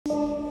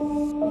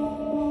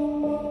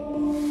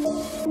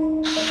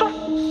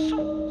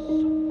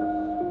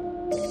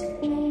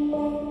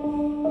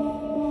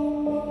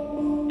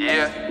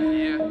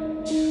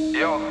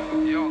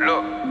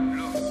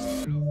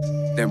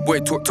Them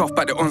boy talk tough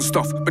about their own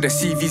stuff, but their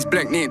CV's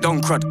blank, they ain't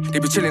done crud. They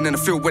be chilling in the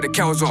field where the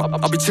cows are.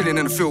 I'll be chilling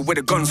in the field where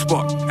the guns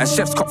spot. And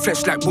chefs cut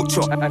flesh like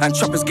butcher, and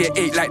choppers get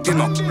ate like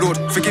dinner. Lord,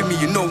 forgive me,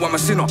 you know I'm a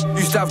sinner.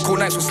 Used to have cold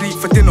nights with sleep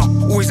for dinner.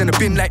 Always in the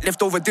bin like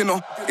leftover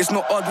dinner. It's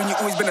not hard when you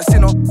always been a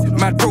sinner.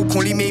 Mad broke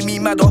only made me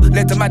madder.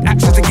 Led to mad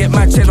actions to get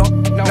mad cheddar.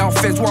 Now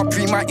feds want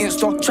pre my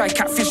Insta. Try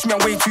catfish me, I'm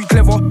way too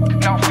clever.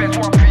 Now feds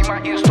want pre my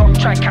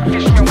Insta. Try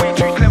catfish me, I'm way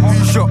too clever.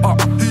 Who shut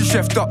up? Who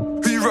chefed up?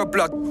 Who rub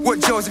blood? What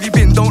jails have you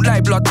been? Don't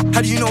lie, blood.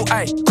 How do you know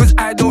I? Cause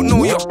I don't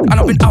know ya. And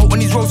I've been out on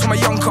these roads from a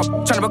young cub,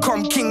 trying to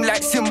become king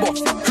like Simba.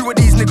 Who are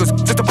these niggas?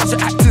 Just a bunch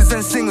of actors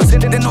and singers.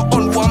 They're not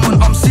on one,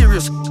 man, I'm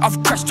serious.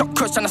 I've crashed up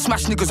curse trying to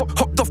smash niggas.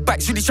 Hopped off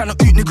bikes, really trying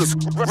to eat niggas.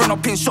 Run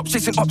up in shops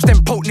chasing ups,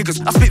 then poke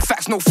niggas. I spit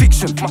facts, no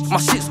fiction. My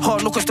shit's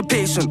hard, no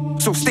constipation.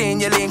 So stay in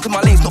your lane, cause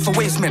my lane's not for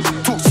waste men.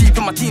 Talk cheap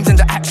and my team's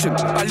into action.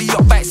 I lead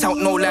up bikes out,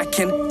 no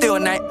lacking. Day or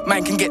night,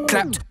 man can get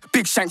clapped.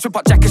 Big shanks, rip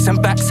up jackets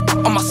and backs.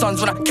 On my sons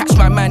when I catch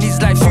my man,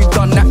 his life, you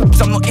done that.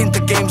 Cause I'm not into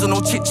games or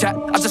no chit chat.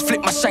 I just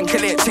flip my shank,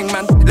 let it ting,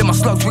 man. Let my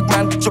slugs wig,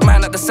 man. Your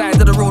man at the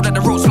side of the road, at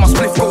the ropes, my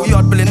spliff. Go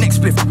yard, build a next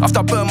spliff. After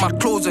I burn my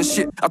clothes and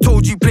shit. I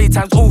told you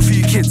playtime's old for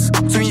you kids.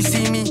 So when you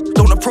see me,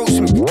 don't approach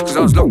me. Cause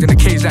I was locked in the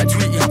cage like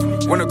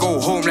Tweety. Wanna go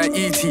home like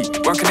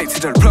E.T. One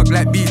connected to the plug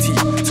like BT.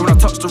 So when I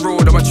touch the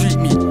road, I'ma treat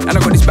me. And I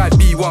got this bad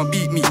B, won't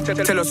beat me.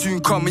 Tell her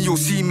soon come and you'll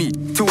see me.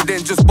 Till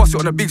then, just bust it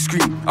on the big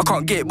screen. I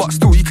can't get it, but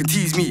still you can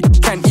tease me.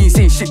 Can't eat,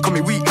 saying shit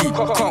coming weekly.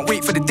 Can't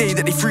wait for the day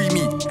that they free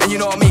me. And you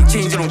know I make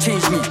change, they don't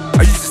change me.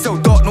 I used to sell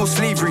dark, no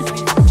slavery.